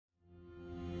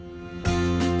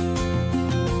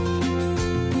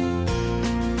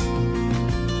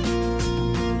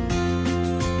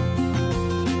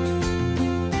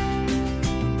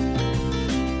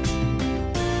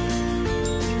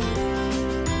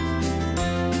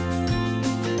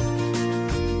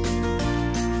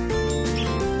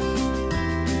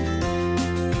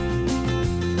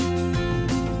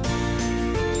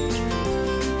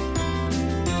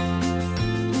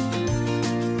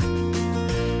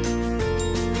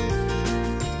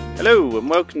Hello and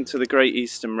welcome to the Great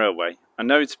Eastern Railway. I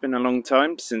know it's been a long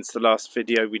time since the last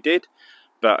video we did,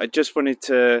 but I just wanted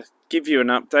to give you an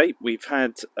update. We've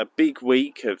had a big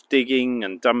week of digging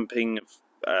and dumping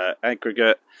of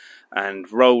aggregate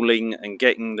and rolling and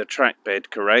getting the track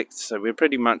bed correct, so we're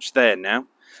pretty much there now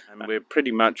and we're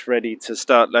pretty much ready to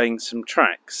start laying some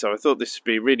tracks. So I thought this would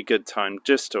be a really good time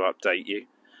just to update you,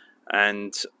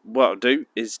 and what I'll do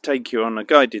is take you on a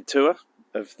guided tour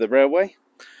of the railway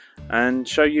and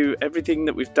show you everything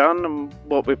that we've done and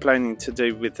what we're planning to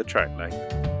do with the track lay.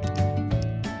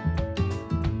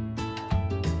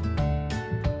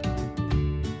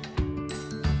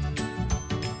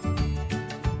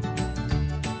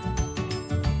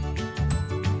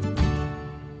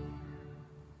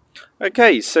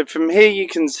 Okay, so from here you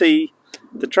can see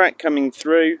the track coming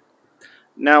through,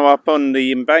 now up on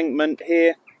the embankment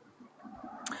here.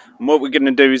 And what we're going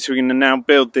to do is we're going to now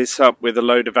build this up with a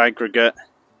load of aggregate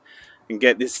and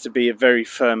get this to be a very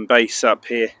firm base up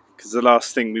here, because the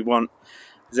last thing we want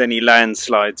is any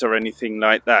landslides or anything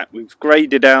like that. We've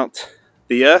graded out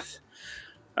the earth,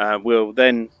 we'll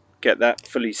then get that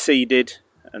fully seeded,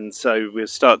 and so we'll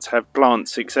start to have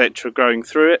plants etc growing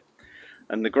through it,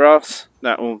 and the grass,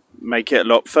 that will make it a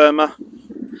lot firmer.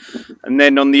 And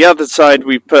then on the other side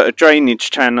we've put a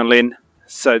drainage channel in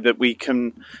so that we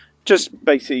can just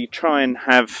basically try and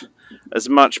have as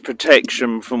much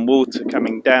protection from water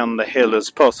coming down the hill as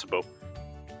possible.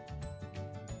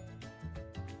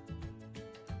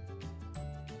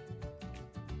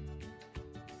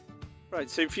 Right,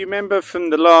 so if you remember from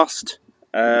the last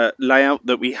layout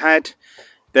that we had,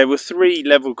 there were 3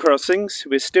 level crossings.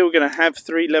 We're still going to have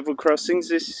 3 level crossings.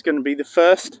 This is going to be the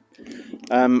first.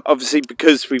 Obviously,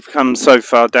 because we've come so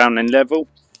far down in level,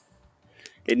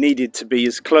 it needed to be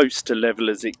as close to level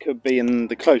as it could be, and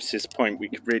the closest point we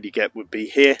could really get would be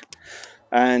here.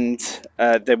 And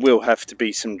there will have to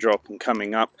be some dropping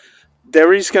coming up.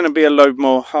 There is going to be a load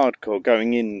more hardcore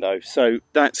going in though, so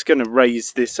that's going to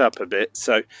raise this up a bit,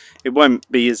 so it won't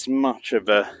be as much of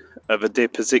a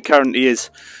dip as it currently is,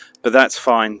 but that's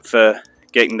fine for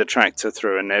getting the tractor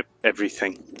through and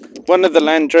everything. One of the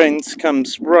land drains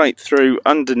comes right through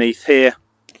underneath here,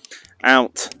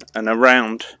 out and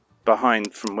around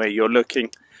behind from where you're looking,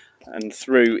 and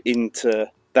through into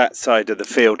that side of the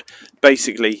field,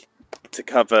 basically to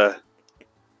cover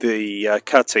the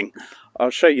cutting.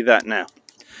 I'll show you that now.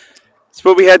 So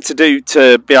what we had to do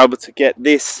to be able to get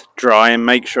this dry and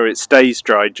make sure it stays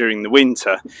dry during the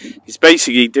winter is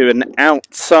basically do an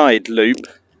outside loop,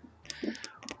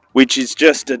 which is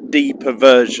just a deeper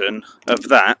version of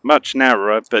that, much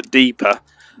narrower but deeper.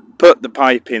 Put the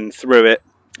pipe in through it,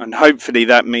 and hopefully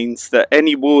that means that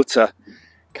any water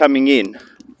coming in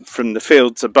from the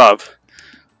fields above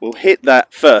will hit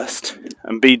that first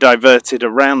and be diverted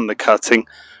around the cutting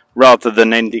rather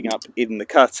than ending up in the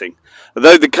cutting.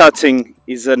 Although the cutting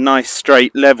is a nice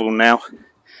straight level now,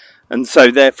 and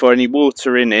so therefore any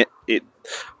water in it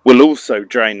will also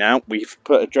drain out. We've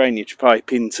put a drainage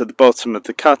pipe into the bottom of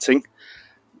the cutting.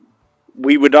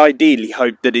 We would ideally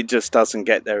hope that it just doesn't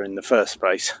get there in the first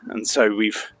place, and so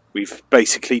we've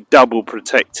basically double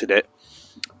protected it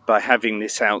by having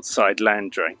this outside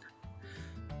land drain.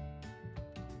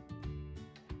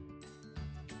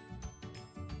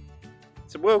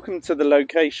 So welcome to the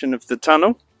location of the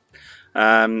tunnel.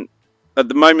 At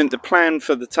the moment the plan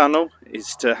for the tunnel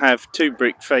is to have 2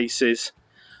 brick faces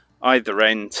either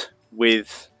end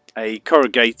with a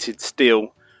corrugated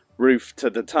steel roof to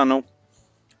the tunnel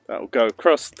that will go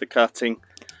across the cutting,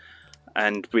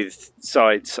 and with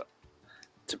sides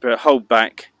to hold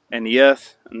back any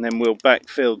earth, and then we'll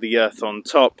backfill the earth on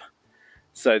top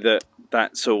so that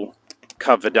that's all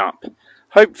covered up.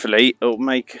 Hopefully it'll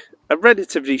make a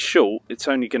relatively short, it's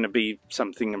only going to be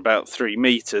something about 3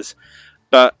 meters,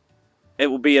 but it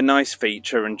will be a nice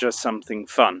feature and just something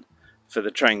fun for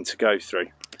the train to go through.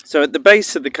 So at the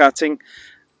base of the cutting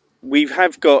we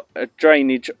have got a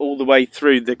drainage all the way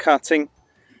through the cutting,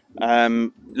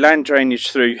 land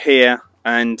drainage through here,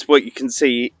 and what you can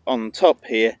see on top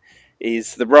here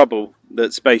is the rubble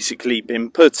that's basically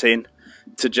been put in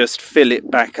to just fill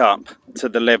it back up to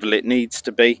the level it needs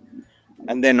to be.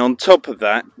 And then on top of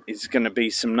that is going to be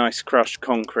some nice crushed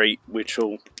concrete, which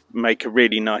will make a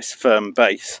really nice firm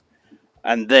base,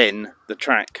 and then the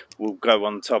track will go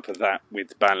on top of that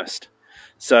with ballast.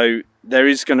 So there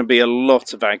is going to be a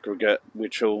lot of aggregate,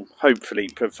 which will hopefully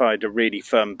provide a really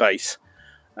firm base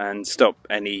and stop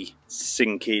any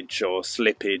sinkage or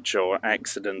slippage or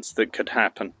accidents that could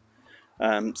happen.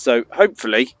 So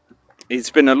hopefully, it's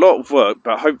been a lot of work,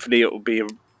 but hopefully it will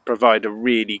provide a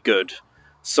really good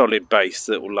solid base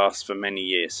that will last for many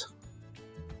years.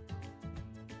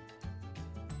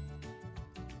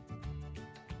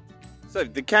 So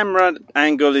the camera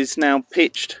angle is now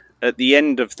pitched at the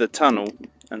end of the tunnel,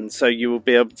 and so you will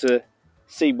be able to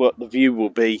see what the view will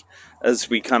be as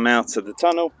we come out of the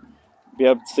tunnel. Be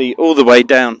able to see all the way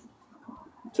down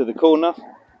to the corner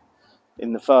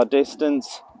in the far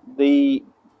distance.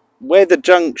 Where the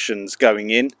junction's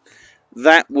going in,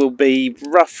 that will be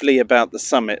roughly about the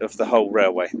summit of the whole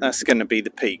railway. That's going to be the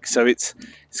peak. So it's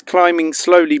climbing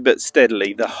slowly but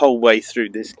steadily the whole way through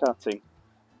this cutting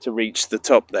to reach the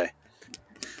top there.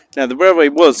 Now the railway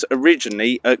was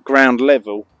originally at ground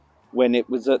level when it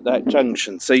was at that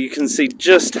junction, so you can see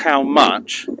just how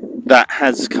much that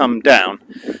has come down,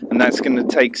 and that's going to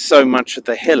take so much of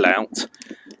the hill out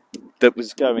that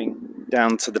was going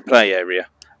down to the play area.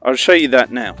 I'll show you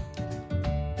that now.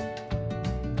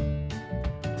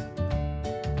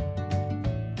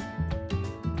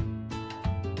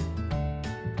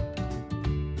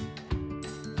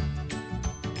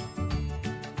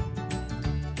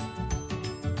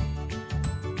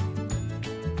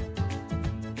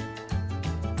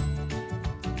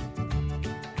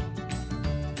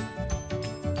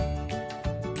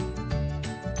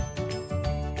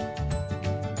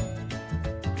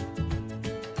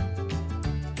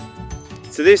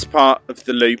 So this part of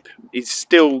the loop is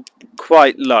still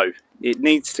quite low. It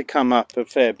needs to come up a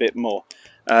fair bit more.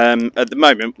 At the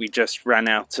moment we just ran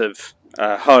out of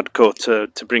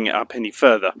hardcore to bring it up any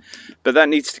further, but that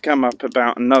needs to come up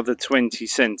about another 20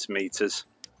 centimeters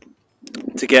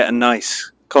to get a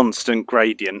nice constant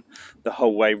gradient the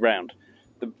whole way round.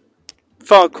 The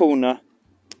far corner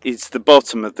is the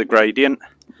bottom of the gradient,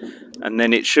 and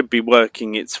then it should be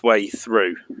working its way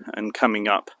through and coming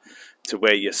up to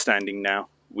where you're standing now,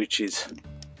 which is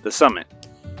the summit.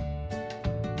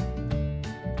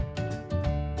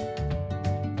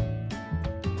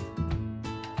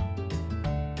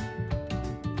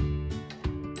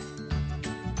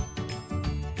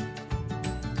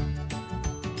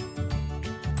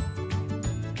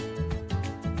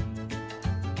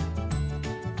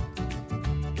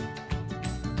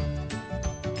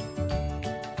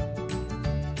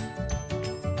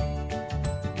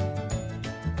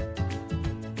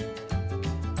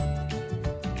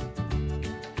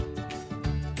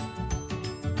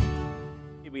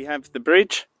 We have the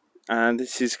bridge, and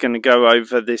this is going to go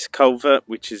over this culvert,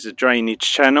 which is a drainage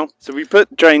channel. So we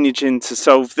put drainage in to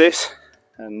solve this,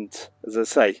 and as I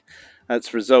say,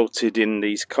 that's resulted in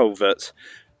these culverts,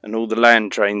 and all the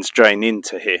land drains drain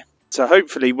into here. So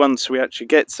hopefully once we actually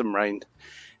get some rain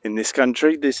in this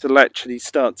country, this will actually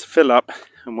start to fill up,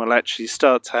 and we'll actually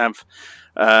start to have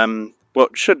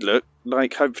what should look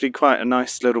like hopefully quite a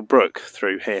nice little brook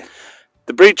through here.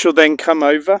 The bridge will then come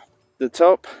over the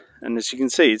top, and as you can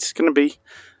see, it's going to be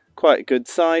quite a good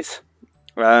size.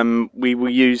 We will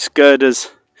use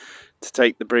girders to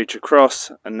take the bridge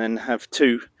across, and then have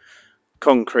two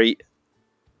concrete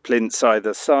plinths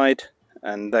either side,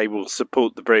 and they will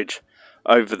support the bridge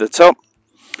over the top.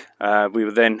 We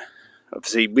will then,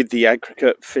 obviously with the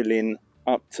aggregate, fill in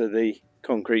up to the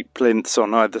concrete plinths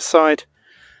on either side,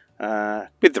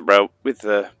 with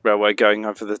the railway going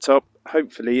over the top.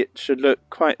 Hopefully it should look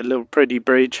quite a little pretty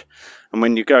bridge, and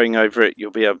when you're going over it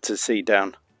you'll be able to see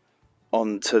down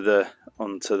onto the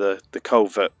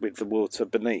culvert with the water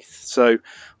beneath. So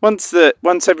once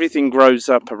everything grows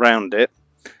up around it,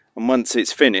 and once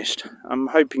it's finished, I'm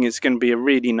hoping it's going to be a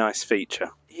really nice feature.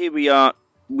 Here we are.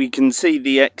 We can see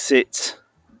the exits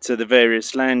to the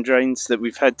various land drains that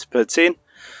we've had to put in.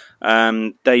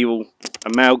 They will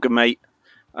amalgamate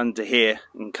under here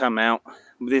and come out.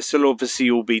 This will obviously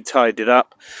all be tidied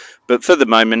up, but for the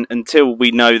moment, until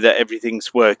we know that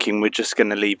everything's working, we're just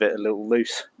going to leave it a little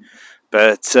loose.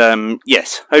 But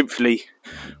yes, hopefully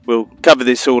we'll cover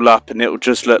this all up and it'll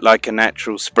just look like a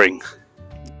natural spring.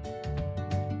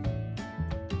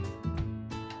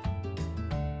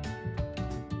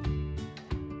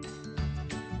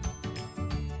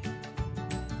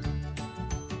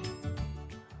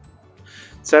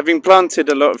 So having planted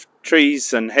a lot of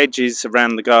trees and hedges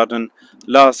around the garden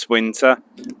last winter,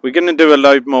 we're going to do a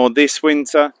load more this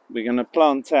winter. We're going to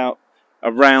plant out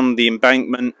around the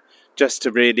embankment just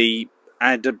to really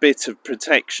add a bit of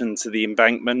protection to the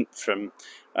embankment from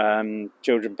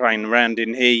children playing around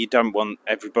in here. You don't want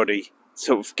everybody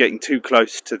sort of getting too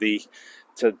close to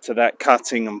that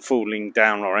cutting and falling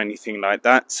down or anything like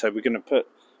that. So we're going to put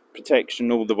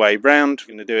protection all the way round.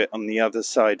 We're going to do it on the other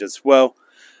side as well,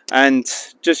 and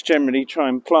just generally try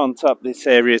and plant up this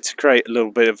area to create a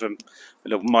little bit of a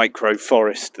little micro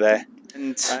forest there,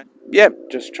 and yeah,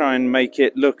 just try and make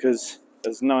it look as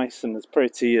nice and as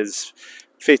pretty, as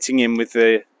fitting in with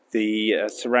the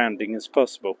surrounding as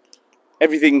possible.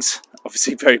 everything's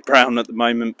obviously very brown at the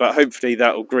moment, but hopefully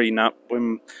that will green up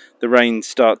when the rains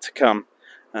start to come,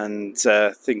 and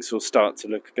things will start to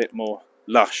look a bit more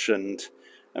lush and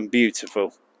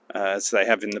beautiful as they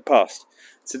have in the past.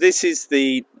 So this is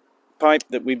the pipe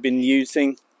that we've been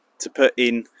using to put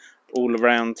in all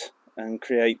around and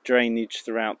create drainage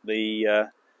throughout the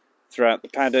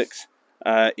paddocks.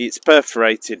 It's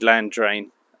perforated land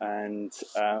drain, and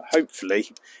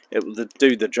hopefully it will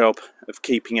do the job of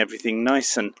keeping everything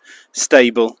nice and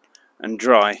stable and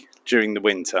dry during the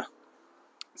winter.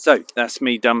 So that's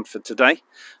me done for today.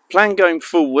 Plan going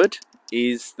forward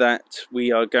is that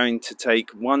we are going to take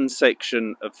one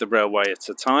section of the railway at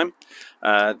a time.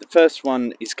 The first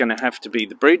one is going to have to be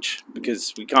the bridge,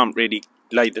 because we can't really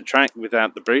lay the track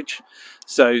without the bridge.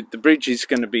 So the bridge is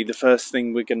going to be the first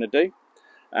thing we're going to do,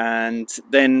 and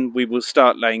then we will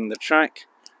start laying the track,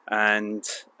 and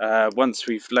once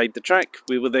we've laid the track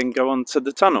we will then go on to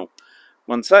the tunnel.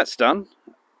 Once that's done,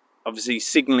 obviously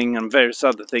signalling and various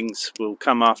other things will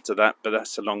come after that, but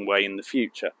that's a long way in the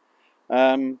future.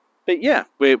 But yeah,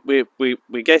 we're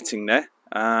getting there.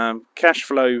 Cash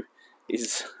flow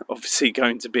is obviously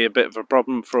going to be a bit of a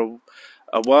problem for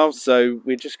a while, so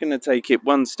we're just going to take it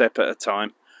one step at a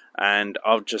time, and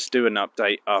I'll just do an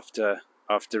update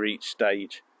after each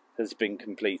stage has been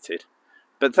completed.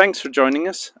 But thanks for joining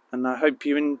us, and I hope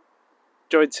you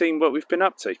enjoyed seeing what we've been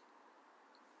up to.